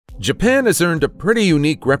Japan has earned a pretty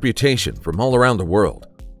unique reputation from all around the world.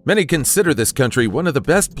 Many consider this country one of the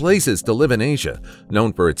best places to live in Asia,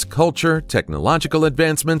 known for its culture, technological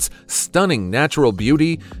advancements, stunning natural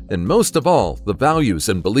beauty, and most of all, the values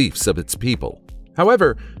and beliefs of its people.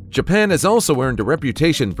 However, Japan has also earned a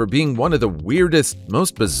reputation for being one of the weirdest,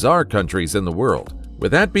 most bizarre countries in the world.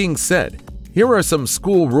 With that being said, here are some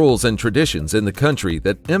school rules and traditions in the country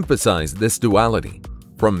that emphasize this duality.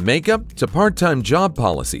 From makeup to part-time job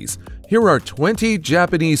policies, here are 20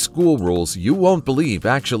 Japanese school rules you won't believe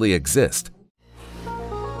actually exist.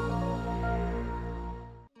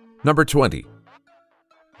 Number 20.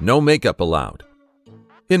 No makeup allowed.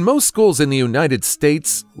 In most schools in the United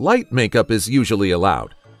States, light makeup is usually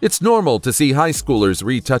allowed. It's normal to see high schoolers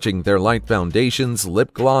retouching their light foundations,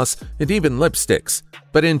 lip gloss, and even lipsticks.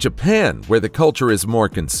 But in Japan, where the culture is more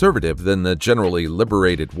conservative than the generally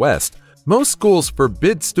liberated West, most schools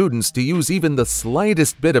forbid students to use even the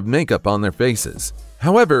slightest bit of makeup on their faces.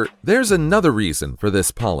 However, there's another reason for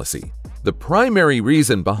this policy. The primary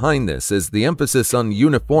reason behind this is the emphasis on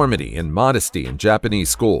uniformity and modesty in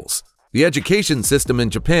Japanese schools. The education system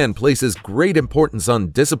in Japan places great importance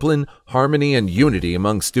on discipline, harmony, and unity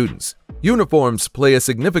among students. Uniforms play a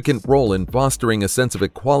significant role in fostering a sense of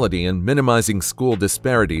equality and minimizing school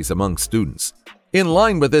disparities among students. In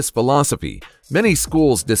line with this philosophy, many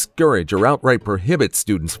schools discourage or outright prohibit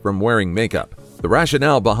students from wearing makeup. The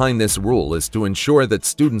rationale behind this rule is to ensure that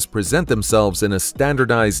students present themselves in a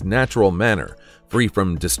standardized, natural manner, free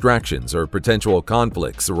from distractions or potential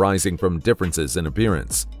conflicts arising from differences in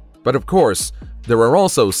appearance. But of course, there are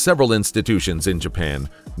also several institutions in Japan,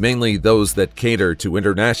 mainly those that cater to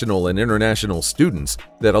international students,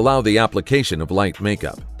 that allow the application of light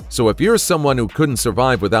makeup. So if you're someone who couldn't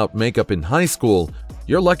survive without makeup in high school,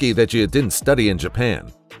 you're lucky that you didn't study in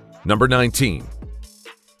Japan. Number 19.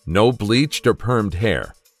 No bleached or permed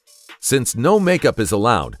hair. Since no makeup is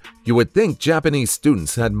allowed, you would think Japanese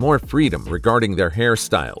students had more freedom regarding their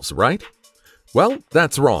hairstyles, right? Well,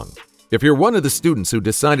 that's wrong. If you're one of the students who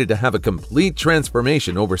decided to have a complete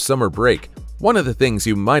transformation over summer break, one of the things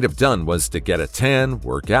you might have done was to get a tan,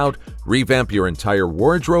 work out, revamp your entire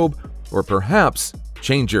wardrobe, or perhaps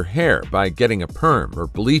change your hair by getting a perm or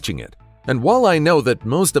bleaching it. And while I know that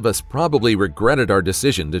most of us probably regretted our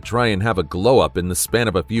decision to try and have a glow-up in the span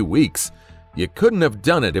of a few weeks, you couldn't have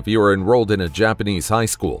done it if you were enrolled in a Japanese high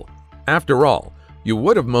school. After all, you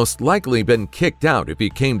would have most likely been kicked out if you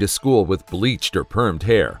came to school with bleached or permed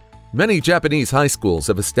hair. Many Japanese high schools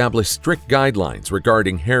have established strict guidelines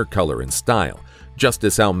regarding hair color and style, just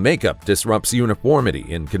as how makeup disrupts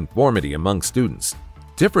uniformity and conformity among students.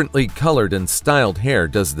 Differently colored and styled hair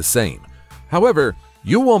does the same. However,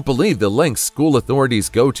 you won't believe the lengths school authorities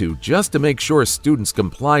go to just to make sure students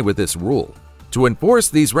comply with this rule. To enforce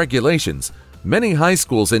these regulations, many high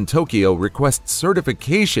schools in Tokyo request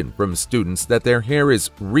certification from students that their hair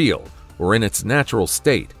is real or in its natural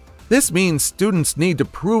state. This means students need to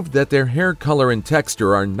prove that their hair color and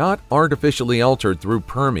texture are not artificially altered through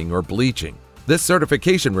perming or bleaching. This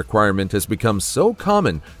certification requirement has become so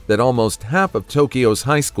common that almost half of Tokyo's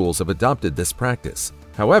high schools have adopted this practice.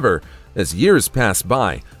 However, as years pass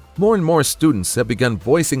by, more and more students have begun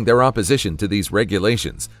voicing their opposition to these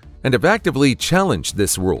regulations and have actively challenged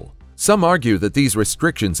this rule. Some argue that these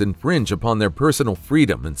restrictions infringe upon their personal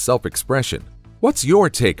freedom and self-expression. What's your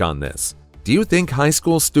take on this? Do you think high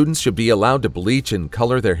school students should be allowed to bleach and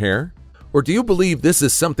color their hair? Or do you believe this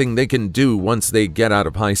is something they can do once they get out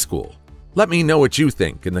of high school? Let me know what you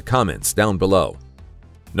think in the comments down below.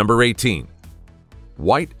 Number 18.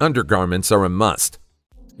 White undergarments are a must.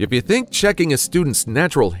 If you think checking a student's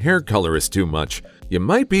natural hair color is too much, you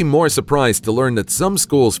might be more surprised to learn that some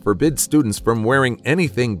schools forbid students from wearing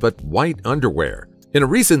anything but white underwear. In a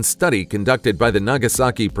recent study conducted by the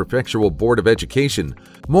Nagasaki Prefectural Board of Education,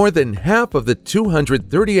 more than half of the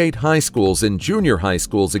 238 high schools and junior high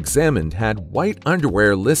schools examined had white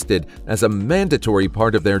underwear listed as a mandatory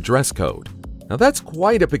part of their dress code. Now that's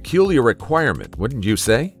quite a peculiar requirement, wouldn't you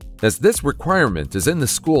say? As this requirement is in the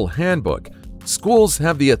school handbook, schools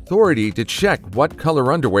have the authority to check what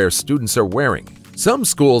color underwear students are wearing. Some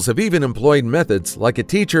schools have even employed methods like a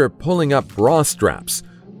teacher pulling up bra straps,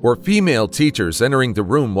 or female teachers entering the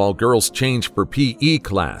room while girls change for PE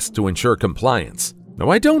class to ensure compliance. Now,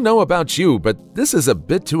 I don't know about you, but this is a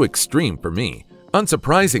bit too extreme for me.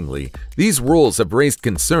 Unsurprisingly, these rules have raised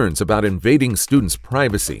concerns about invading students'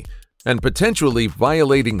 privacy and potentially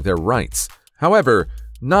violating their rights. However,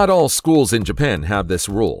 not all schools in Japan have this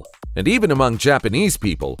rule, and even among Japanese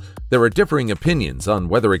people, there are differing opinions on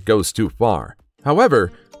whether it goes too far.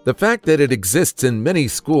 However, the fact that it exists in many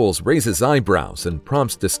schools raises eyebrows and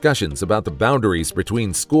prompts discussions about the boundaries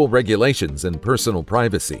between school regulations and personal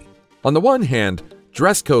privacy. On the one hand,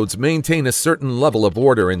 dress codes maintain a certain level of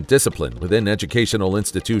order and discipline within educational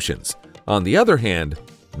institutions. On the other hand,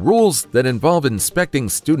 rules that involve inspecting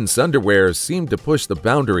students' underwear seem to push the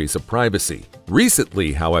boundaries of privacy.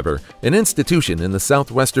 Recently, however, an institution in the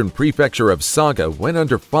southwestern prefecture of Saga went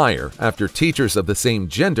under fire after teachers of the same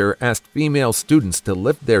gender asked female students to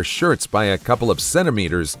lift their shirts by a couple of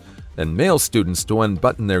centimeters and male students to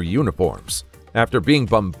unbutton their uniforms. After being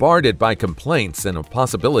bombarded by complaints and a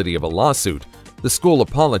possibility of a lawsuit, the school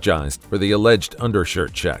apologized for the alleged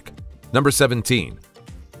undershirt check. Number 17.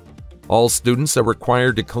 All students are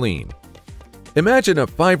required to clean. Imagine a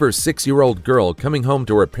 5 or 6-year-old girl coming home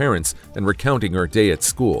to her parents and recounting her day at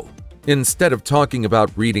school. Instead of talking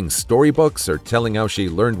about reading storybooks or telling how she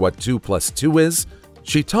learned what 2 plus 2 is,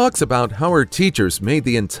 she talks about how her teachers made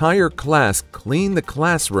the entire class clean the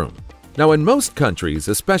classroom. Now, in most countries,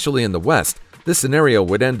 especially in the West, this scenario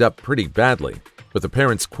would end up pretty badly, with the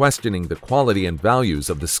parents questioning the quality and values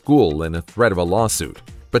of the school and a threat of a lawsuit.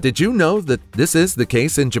 But did you know that this is the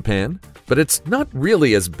case in Japan? But it's not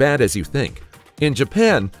really as bad as you think. In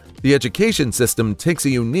Japan, the education system takes a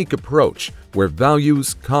unique approach where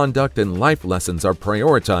values, conduct, and life lessons are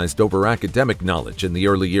prioritized over academic knowledge in the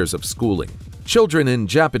early years of schooling. Children in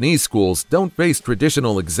Japanese schools don't face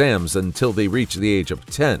traditional exams until they reach the age of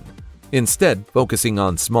 10, instead focusing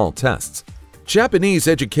on small tests. Japanese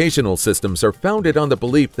educational systems are founded on the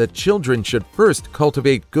belief that children should first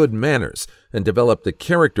cultivate good manners and develop the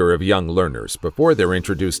character of young learners before they're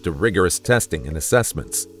introduced to rigorous testing and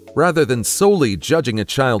assessments. Rather than solely judging a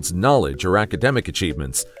child's knowledge or academic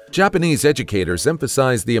achievements, Japanese educators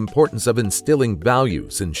emphasize the importance of instilling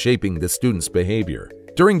values and shaping the student's behavior.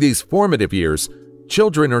 During these formative years,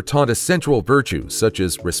 children are taught essential virtues such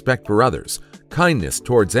as respect for others, kindness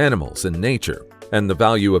towards animals and nature, and the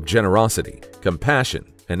value of generosity, compassion,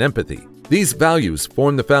 and empathy. These values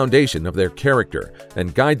form the foundation of their character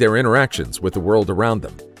and guide their interactions with the world around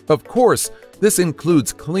them. Of course, this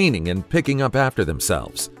includes cleaning and picking up after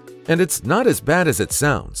themselves. And it's not as bad as it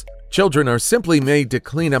sounds. Children are simply made to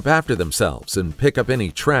clean up after themselves and pick up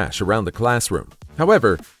any trash around the classroom.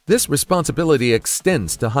 However, this responsibility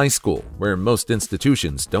extends to high school, where most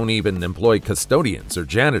institutions don't even employ custodians or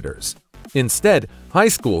janitors. Instead, high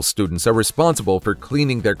school students are responsible for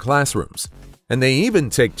cleaning their classrooms, and they even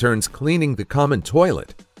take turns cleaning the common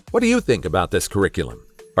toilet. What do you think about this curriculum?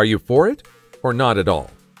 Are you for it or not at all?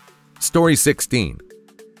 Story 16.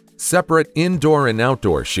 Separate indoor and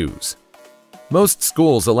outdoor shoes. Most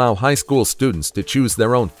schools allow high school students to choose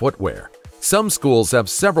their own footwear. Some schools have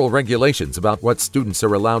several regulations about what students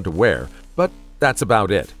are allowed to wear, but that's about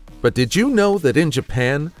it. But did you know that in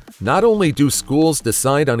Japan, not only do schools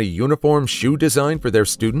decide on a uniform shoe design for their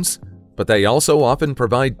students, but they also often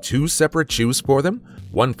provide 2 separate shoes for them,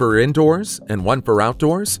 one for indoors and one for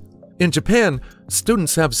outdoors? In Japan,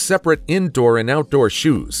 students have separate indoor and outdoor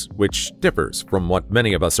shoes, which differs from what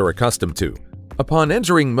many of us are accustomed to. Upon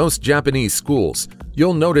entering most Japanese schools,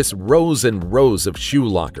 you'll notice rows and rows of shoe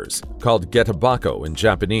lockers, called getabako in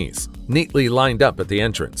Japanese, neatly lined up at the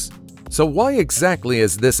entrance. So why exactly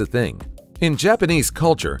is this a thing? In Japanese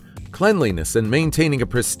culture, cleanliness and maintaining a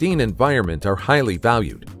pristine environment are highly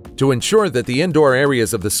valued. To ensure that the indoor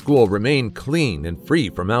areas of the school remain clean and free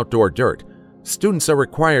from outdoor dirt, students are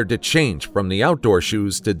required to change from the outdoor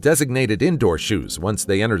shoes to designated indoor shoes once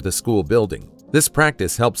they enter the school building. This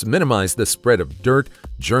practice helps minimize the spread of dirt,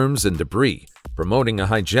 germs, and debris, promoting a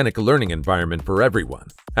hygienic learning environment for everyone.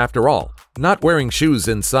 After all, not wearing shoes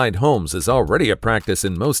inside homes is already a practice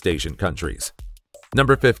in most Asian countries.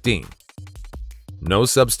 Number 15. No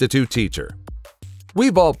substitute teacher.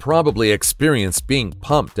 We've all probably experienced being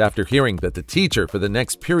pumped after hearing that the teacher for the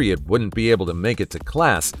next period wouldn't be able to make it to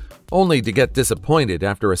class, only to get disappointed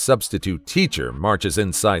after a substitute teacher marches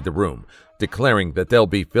inside the room, declaring that they'll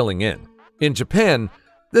be filling in. In Japan,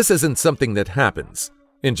 this isn't something that happens.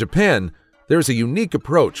 In Japan, there's a unique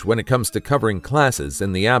approach when it comes to covering classes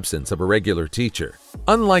in the absence of a regular teacher.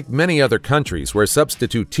 Unlike many other countries where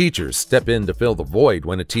substitute teachers step in to fill the void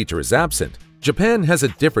when a teacher is absent, Japan has a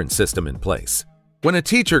different system in place. When a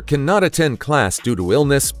teacher cannot attend class due to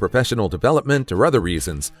illness, professional development, or other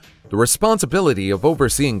reasons, the responsibility of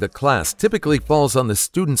overseeing the class typically falls on the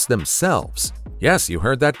students themselves. Yes, you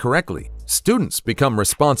heard that correctly. Students become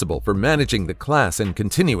responsible for managing the class and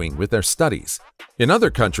continuing with their studies. In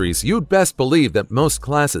other countries, you'd best believe that most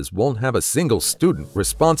classes won't have a single student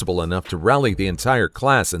responsible enough to rally the entire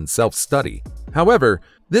class in self-study. However,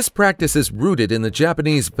 This practice is rooted in the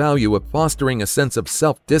Japanese value of fostering a sense of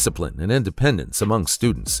self-discipline and independence among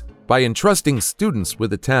students. By entrusting students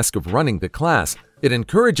with the task of running the class, it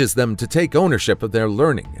encourages them to take ownership of their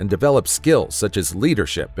learning and develop skills such as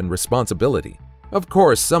leadership and responsibility. Of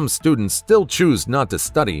course, some students still choose not to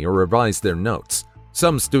study or revise their notes.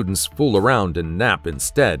 Some students fool around and nap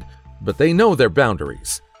instead, but they know their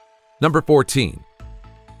boundaries. Number 14.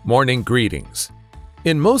 Morning greetings.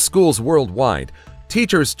 In most schools worldwide,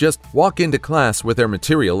 teachers just walk into class with their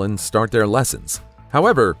material and start their lessons.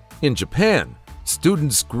 However, in Japan,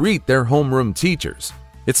 students greet their homeroom teachers.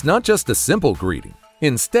 It's not just a simple greeting.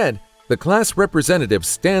 Instead, the class representative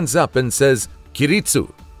stands up and says "Kiritsu,"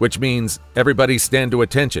 which means everybody stand to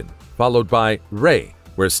attention, followed by "Rei,"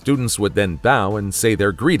 where students would then bow and say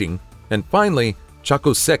their greeting, and finally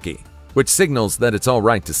 "Chakuseki," which signals that it's all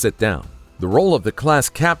right to sit down. The role of the class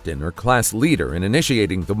captain or class leader in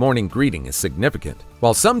initiating the morning greeting is significant.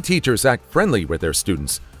 While some teachers act friendly with their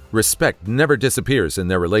students, respect never disappears in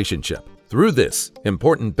their relationship. Through this,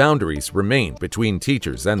 important boundaries remain between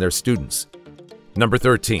teachers and their students. Number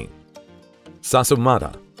 13.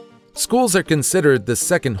 Sasumata. Schools are considered the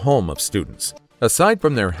second home of students. Aside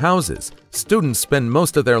from their houses, students spend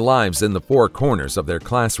most of their lives in the four corners of their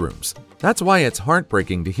classrooms. That's why it's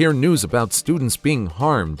heartbreaking to hear news about students being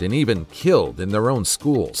harmed and even killed in their own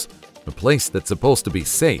schools, a place that's supposed to be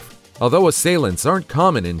safe. Although assailants aren't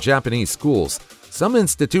common in Japanese schools, some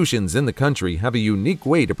institutions in the country have a unique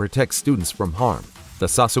way to protect students from harm: the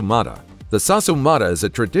Sasumata. The Sasumata is a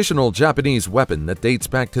traditional Japanese weapon that dates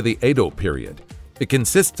back to the Edo period. It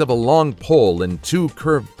consists of a long pole and two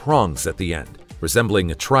curved prongs at the end,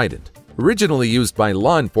 resembling a trident. Originally used by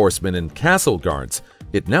law enforcement and castle guards,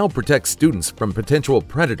 it now protects students from potential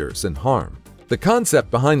predators and harm. The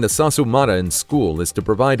concept behind the Sasumata in school is to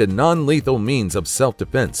provide a non-lethal means of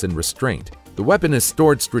self-defense and restraint. The weapon is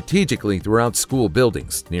stored strategically throughout school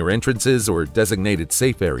buildings, near entrances or designated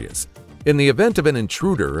safe areas. In the event of an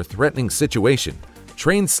intruder or threatening situation,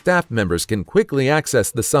 trained staff members can quickly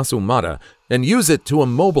access the Sasumata and use it to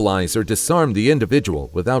immobilize or disarm the individual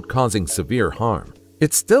without causing severe harm.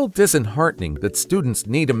 It's still disheartening that students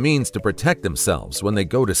need a means to protect themselves when they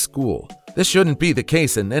go to school. This shouldn't be the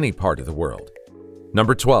case in any part of the world.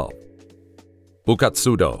 Number 12.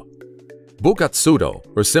 Bukatsudo. Bukatsudo,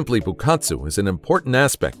 or simply bukatsu, is an important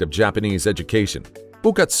aspect of Japanese education.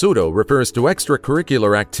 Bukatsudo refers to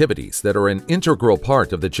extracurricular activities that are an integral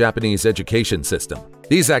part of the Japanese education system.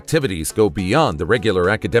 These activities go beyond the regular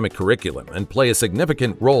academic curriculum and play a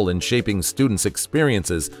significant role in shaping students'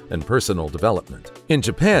 experiences and personal development. In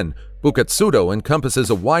Japan, Bukatsudo encompasses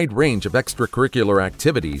a wide range of extracurricular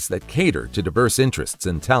activities that cater to diverse interests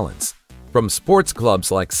and talents. From sports clubs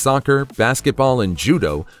like soccer, basketball, and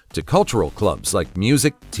judo to cultural clubs like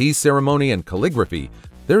music, tea ceremony, and calligraphy,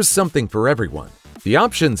 there's something for everyone. The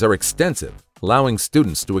options are extensive, allowing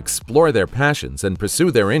students to explore their passions and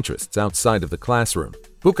pursue their interests outside of the classroom.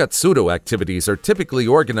 Bukatsudo activities are typically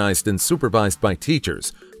organized and supervised by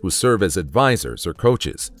teachers who serve as advisors or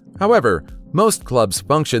coaches. However, most clubs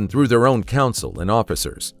function through their own council and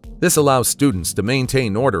officers. This allows students to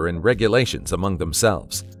maintain order and regulations among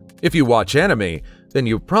themselves. If you watch anime, then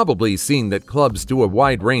you've probably seen that clubs do a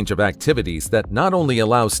wide range of activities that not only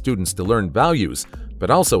allow students to learn values,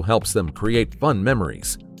 but also helps them create fun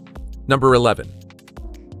memories. Number 11.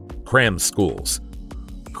 Cram schools.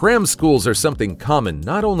 Cram schools are something common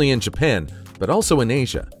not only in Japan, but also in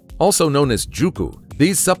Asia. Also known as juku,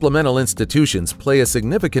 these supplemental institutions play a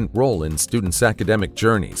significant role in students' academic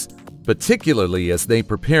journeys, particularly as they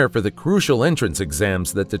prepare for the crucial entrance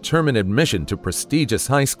exams that determine admission to prestigious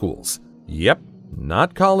high schools. Yep,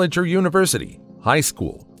 not college or university, high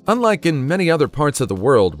school. Unlike in many other parts of the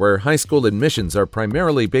world where high school admissions are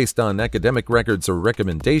primarily based on academic records or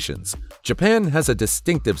recommendations, Japan has a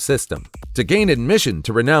distinctive system. To gain admission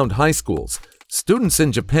to renowned high schools, students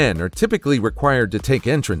in Japan are typically required to take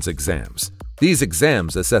entrance exams. These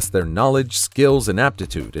exams assess their knowledge, skills, and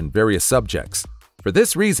aptitude in various subjects. For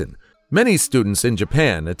this reason, many students in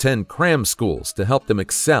Japan attend cram schools to help them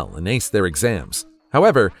excel and ace their exams.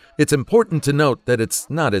 However, it's important to note that it's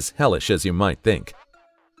not as hellish as you might think.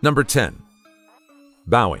 Number 10.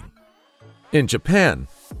 Bowing. In Japan,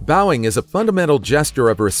 bowing is a fundamental gesture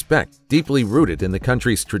of respect deeply rooted in the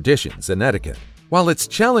country's traditions and etiquette. While it's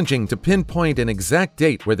challenging to pinpoint an exact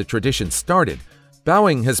date where the tradition started,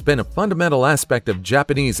 bowing has been a fundamental aspect of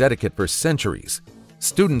Japanese etiquette for centuries.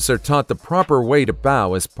 Students are taught the proper way to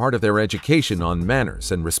bow as part of their education on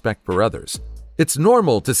manners and respect for others. It's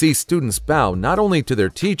normal to see students bow not only to their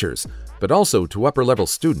teachers, but also to upper-level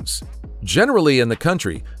students. Generally in the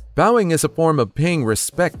country, bowing is a form of paying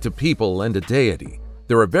respect to people and a deity.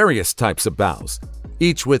 There are various types of bows,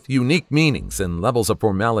 each with unique meanings and levels of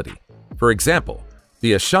formality. For example,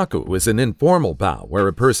 the ashaku is an informal bow where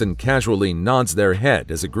a person casually nods their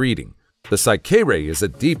head as a greeting. The saikere is a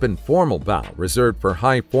deep and formal bow reserved for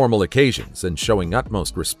high formal occasions and showing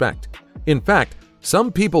utmost respect. In fact,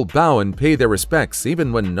 some people bow and pay their respects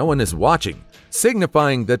even when no one is watching,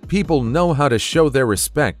 signifying that people know how to show their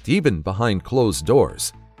respect even behind closed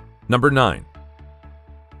doors. Number 9.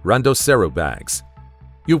 Randosero bags.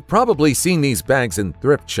 You've probably seen these bags in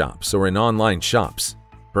thrift shops or in online shops.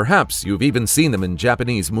 Perhaps you've even seen them in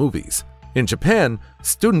Japanese movies. In Japan,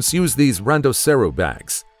 students use these randosero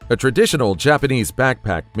bags, a traditional Japanese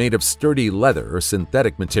backpack made of sturdy leather or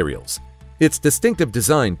synthetic materials. Its distinctive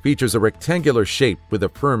design features a rectangular shape with a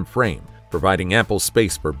firm frame, providing ample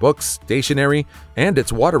space for books, stationery, and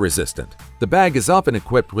it's water-resistant. The bag is often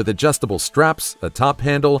equipped with adjustable straps, a top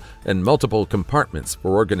handle, and multiple compartments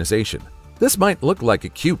for organization. This might look like a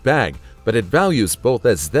cute bag, but it values both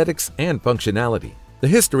aesthetics and functionality. The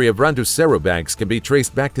history of randosero bags can be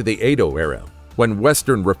traced back to the Edo era, when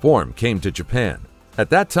Western reform came to Japan. At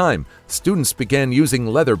that time, students began using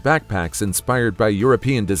leather backpacks inspired by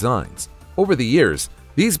European designs. Over the years,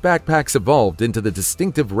 these backpacks evolved into the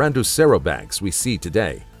distinctive randosero bags we see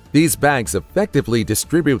today. These bags effectively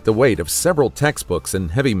distribute the weight of several textbooks and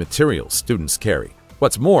heavy materials students carry.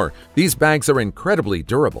 What's more, these bags are incredibly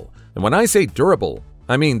durable. And when I say durable,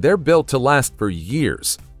 I mean they're built to last for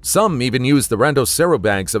years. Some even use the randosero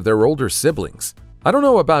bags of their older siblings. I don't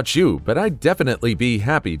know about you, but I'd definitely be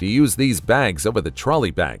happy to use these bags over the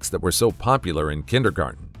trolley bags that were so popular in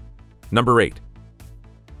kindergarten. Number 8.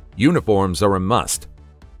 Uniforms are a must.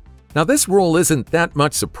 Now, this rule isn't that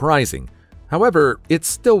much surprising. However, it's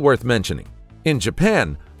still worth mentioning. In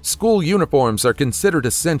Japan, school uniforms are considered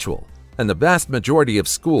essential, and the vast majority of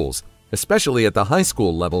schools, especially at the high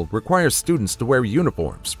school level, require students to wear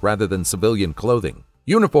uniforms rather than civilian clothing.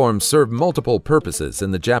 Uniforms serve multiple purposes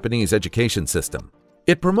in the Japanese education system.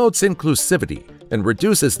 It promotes inclusivity and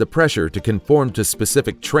reduces the pressure to conform to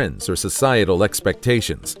specific trends or societal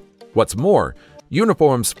expectations. What's more,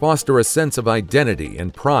 uniforms foster a sense of identity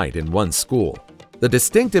and pride in one's school. The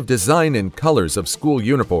distinctive design and colors of school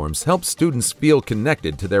uniforms help students feel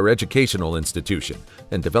connected to their educational institution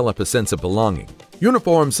and develop a sense of belonging.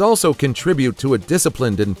 Uniforms also contribute to a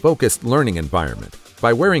disciplined and focused learning environment.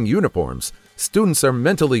 By wearing uniforms, students are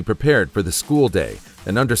mentally prepared for the school day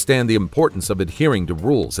and understand the importance of adhering to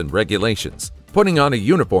rules and regulations. Putting on a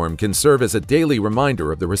uniform can serve as a daily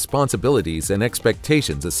reminder of the responsibilities and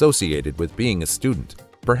expectations associated with being a student.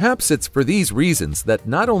 Perhaps it's for these reasons that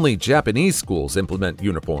not only Japanese schools implement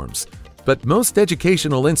uniforms, but most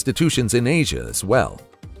educational institutions in Asia as well.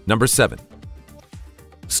 Number 7.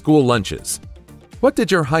 School lunches. What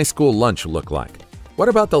did your high school lunch look like? What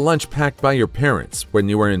about the lunch packed by your parents when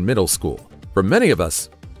you were in middle school? For many of us,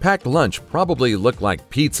 packed lunch probably looked like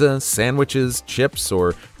pizza, sandwiches, chips,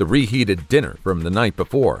 or the reheated dinner from the night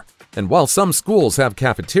before. And while some schools have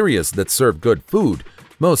cafeterias that serve good food,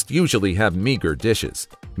 most usually have meager dishes.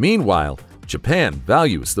 Meanwhile, Japan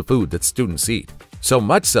values the food that students eat. So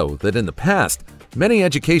much so that in the past, many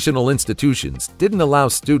educational institutions didn't allow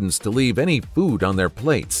students to leave any food on their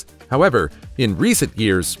plates. However, in recent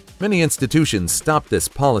years, many institutions stopped this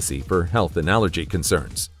policy for health and allergy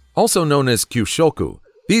concerns. Also known as kyushoku,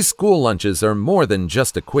 these school lunches are more than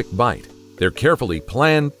just a quick bite. They're carefully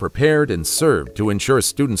planned, prepared, and served to ensure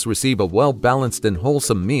students receive a well-balanced and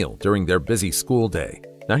wholesome meal during their busy school day.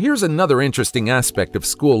 Now here's another interesting aspect of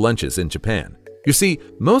school lunches in Japan. You see,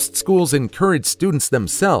 most schools encourage students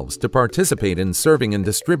themselves to participate in serving and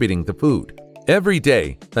distributing the food. Every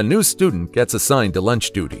day, a new student gets assigned to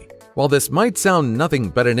lunch duty. While this might sound nothing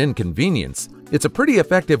but an inconvenience, it's a pretty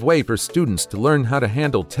effective way for students to learn how to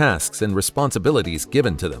handle tasks and responsibilities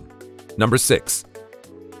given to them. Number 6.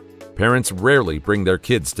 Parents rarely bring their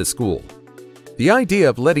kids to school. The idea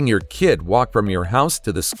of letting your kid walk from your house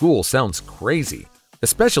to the school sounds crazy,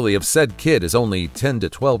 especially if said kid is only 10 to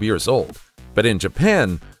 12 years old. But in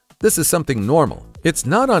Japan, this is something normal. It's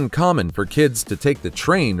not uncommon for kids to take the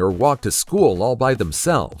train or walk to school all by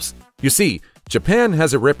themselves. You see, Japan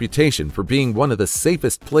has a reputation for being one of the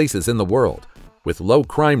safest places in the world, with low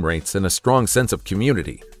crime rates and a strong sense of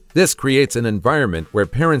community. This creates an environment where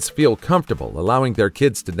parents feel comfortable allowing their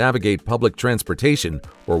kids to navigate public transportation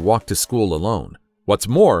or walk to school alone. What's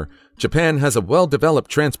more, Japan has a well-developed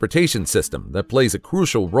transportation system that plays a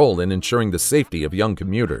crucial role in ensuring the safety of young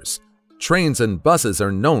commuters. Trains and buses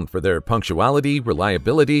are known for their punctuality,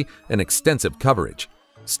 reliability, and extensive coverage.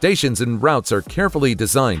 Stations and routes are carefully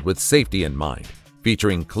designed with safety in mind,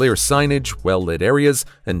 featuring clear signage, well-lit areas,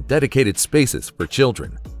 and dedicated spaces for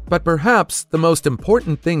children. But perhaps the most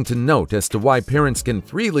important thing to note as to why parents can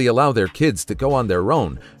freely allow their kids to go on their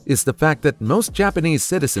own is the fact that most Japanese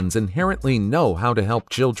citizens inherently know how to help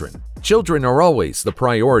children. Children are always the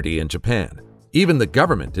priority in Japan. Even the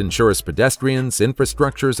government ensures pedestrians,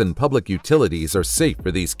 infrastructures, and public utilities are safe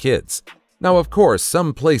for these kids. Now, of course,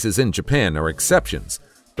 some places in Japan are exceptions,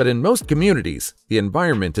 but in most communities, the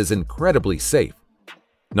environment is incredibly safe.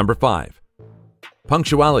 Number 5.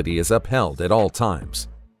 Punctuality is upheld at all times.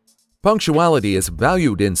 Punctuality is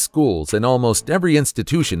valued in schools and almost every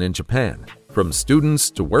institution in Japan. From students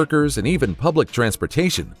to workers and even public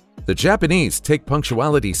transportation, the Japanese take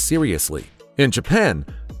punctuality seriously. In Japan,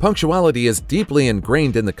 punctuality is deeply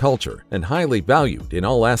ingrained in the culture and highly valued in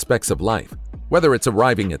all aspects of life. Whether it's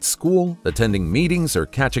arriving at school, attending meetings, or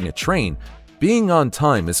catching a train, being on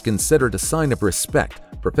time is considered a sign of respect,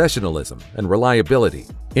 professionalism, and reliability.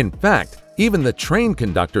 In fact, even the train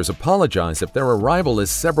conductors apologize if their arrival is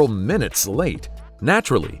several minutes late.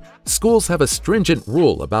 Naturally, schools have a stringent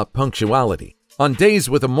rule about punctuality. On days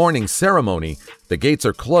with a morning ceremony, the gates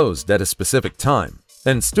are closed at a specific time,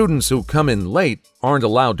 and students who come in late aren't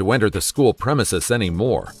allowed to enter the school premises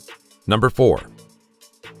anymore. Number 4.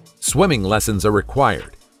 Swimming lessons are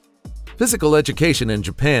required. Physical education in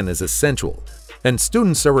Japan is essential, and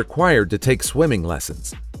students are required to take swimming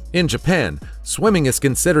lessons. In Japan, swimming is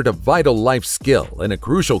considered a vital life skill and a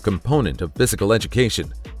crucial component of physical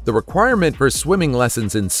education. The requirement for swimming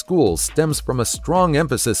lessons in schools stems from a strong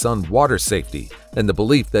emphasis on water safety and the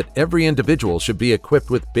belief that every individual should be equipped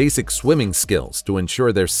with basic swimming skills to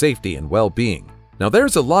ensure their safety and well-being. Now,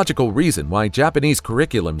 there's a logical reason why Japanese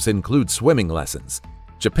curriculums include swimming lessons.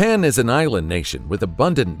 Japan is an island nation with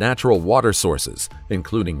abundant natural water sources,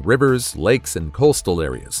 including rivers, lakes, and coastal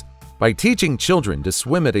areas. By teaching children to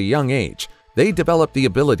swim at a young age, they develop the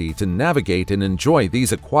ability to navigate and enjoy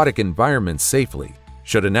these aquatic environments safely.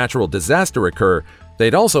 Should a natural disaster occur,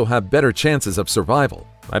 they'd also have better chances of survival.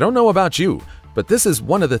 I don't know about you, but this is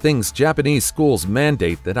one of the things Japanese schools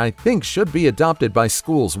mandate that I think should be adopted by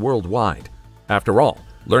schools worldwide. After all,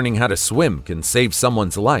 learning how to swim can save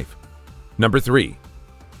someone's life. Number 3.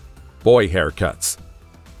 Boy haircuts.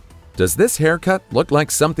 Does this haircut look like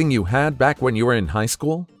something you had back when you were in high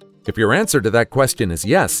school? If your answer to that question is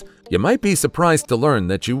yes, you might be surprised to learn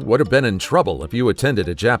that you would have been in trouble if you attended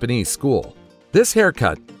a Japanese school. This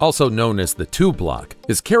haircut, also known as the two block,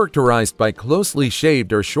 is characterized by closely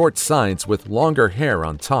shaved or short sides with longer hair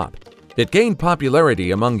on top. It gained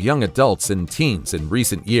popularity among young adults and teens in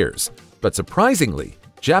recent years, but surprisingly,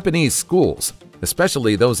 Japanese schools,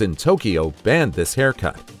 especially those in Tokyo, banned this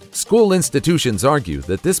haircut. School institutions argue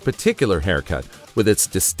that this particular haircut, with its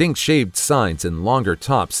distinct shaved sides and longer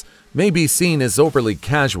tops, may be seen as overly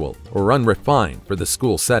casual or unrefined for the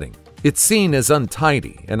school setting. It's seen as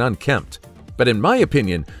untidy and unkempt. But in my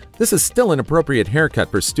opinion, this is still an appropriate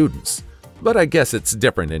haircut for students. But I guess it's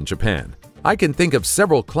different in Japan. I can think of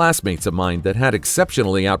several classmates of mine that had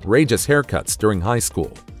exceptionally outrageous haircuts during high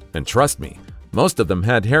school. And trust me, most of them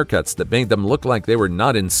had haircuts that made them look like they were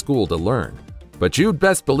not in school to learn. But you'd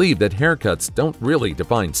best believe that haircuts don't really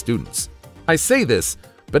define students. I say this,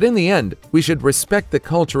 but in the end, we should respect the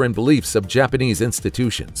culture and beliefs of Japanese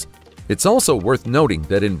institutions. It's also worth noting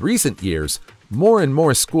that in recent years, more and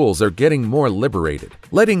more schools are getting more liberated,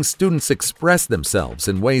 letting students express themselves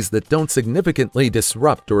in ways that don't significantly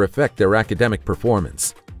disrupt or affect their academic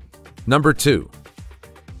performance. Number 2.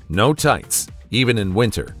 No tights, even in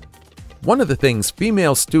winter. One of the things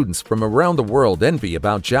female students from around the world envy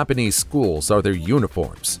about Japanese schools are their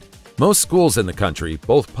uniforms. Most schools in the country,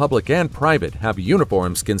 both public and private, have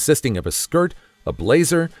uniforms consisting of a skirt, a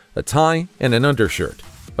blazer, a tie, and an undershirt.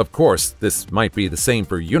 Of course, this might be the same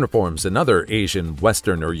for uniforms in other Asian,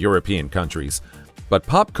 Western, or European countries, but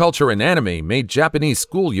pop culture and anime made Japanese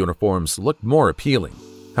school uniforms look more appealing.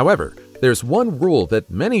 However, there's one rule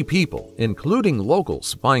that many people, including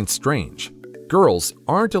locals, find strange. Girls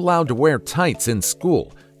aren't allowed to wear tights in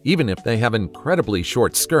school, even if they have incredibly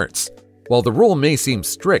short skirts. While the rule may seem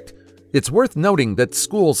strict, it's worth noting that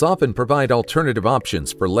schools often provide alternative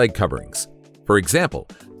options for leg coverings. For example,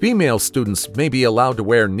 female students may be allowed to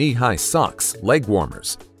wear knee-high socks, leg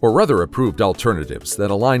warmers, or other approved alternatives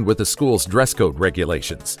that align with the school's dress code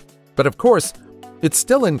regulations. But of course, it's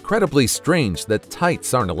still incredibly strange that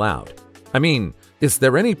tights aren't allowed. I mean, is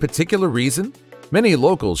there any particular reason? Many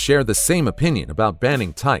locals share the same opinion about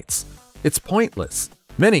banning tights. It's pointless.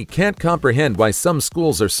 Many can't comprehend why some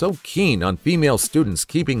schools are so keen on female students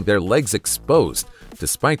keeping their legs exposed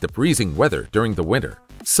despite the freezing weather during the winter.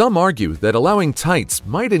 Some argue that allowing tights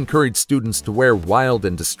might encourage students to wear wild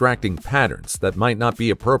and distracting patterns that might not be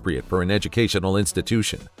appropriate for an educational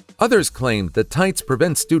institution. Others claim that tights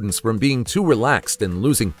prevent students from being too relaxed and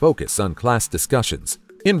losing focus on class discussions.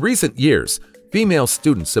 In recent years, female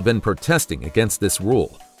students have been protesting against this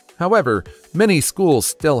rule. However, many schools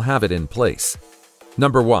still have it in place.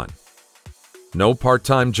 Number 1. No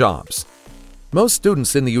part-time jobs. Most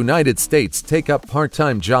students in the United States take up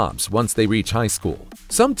part-time jobs once they reach high school.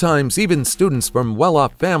 Sometimes even students from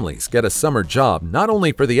well-off families get a summer job not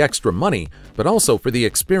only for the extra money, but also for the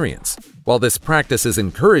experience. While this practice is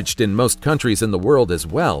encouraged in most countries in the world as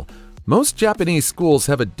well, most Japanese schools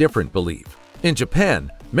have a different belief. In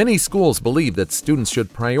Japan, many schools believe that students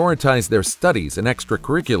should prioritize their studies and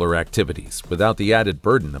extracurricular activities without the added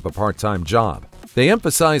burden of a part-time job. They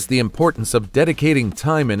emphasize the importance of dedicating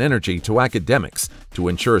time and energy to academics to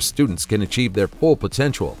ensure students can achieve their full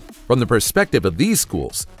potential. From the perspective of these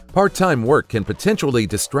schools, part-time work can potentially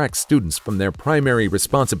distract students from their primary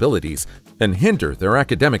responsibilities and hinder their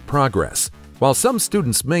academic progress. While some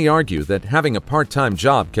students may argue that having a part-time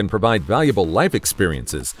job can provide valuable life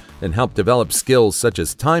experiences and help develop skills such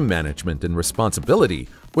as time management and responsibility,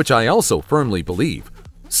 which I also firmly believe,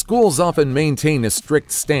 schools often maintain a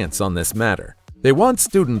strict stance on this matter. They want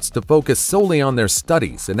students to focus solely on their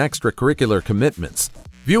studies and extracurricular commitments,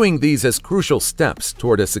 viewing these as crucial steps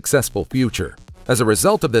toward a successful future. As a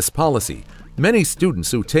result of this policy, many students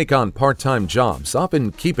who take on part-time jobs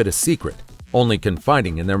often keep it a secret, only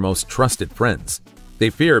confiding in their most trusted friends. They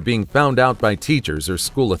fear being found out by teachers or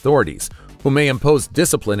school authorities, who may impose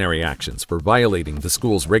disciplinary actions for violating the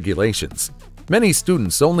school's regulations. Many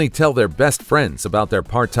students only tell their best friends about their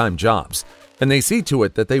part-time jobs, and they see to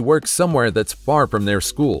it that they work somewhere that's far from their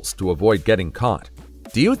schools to avoid getting caught.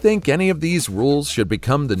 Do you think any of these rules should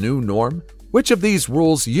become the new norm? Which of these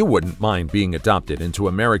rules you wouldn't mind being adopted into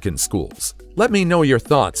American schools? Let me know your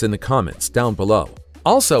thoughts in the comments down below.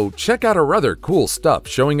 Also, check out our other cool stuff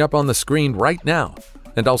showing up on the screen right now,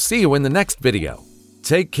 and I'll see you in the next video.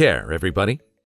 Take care, everybody.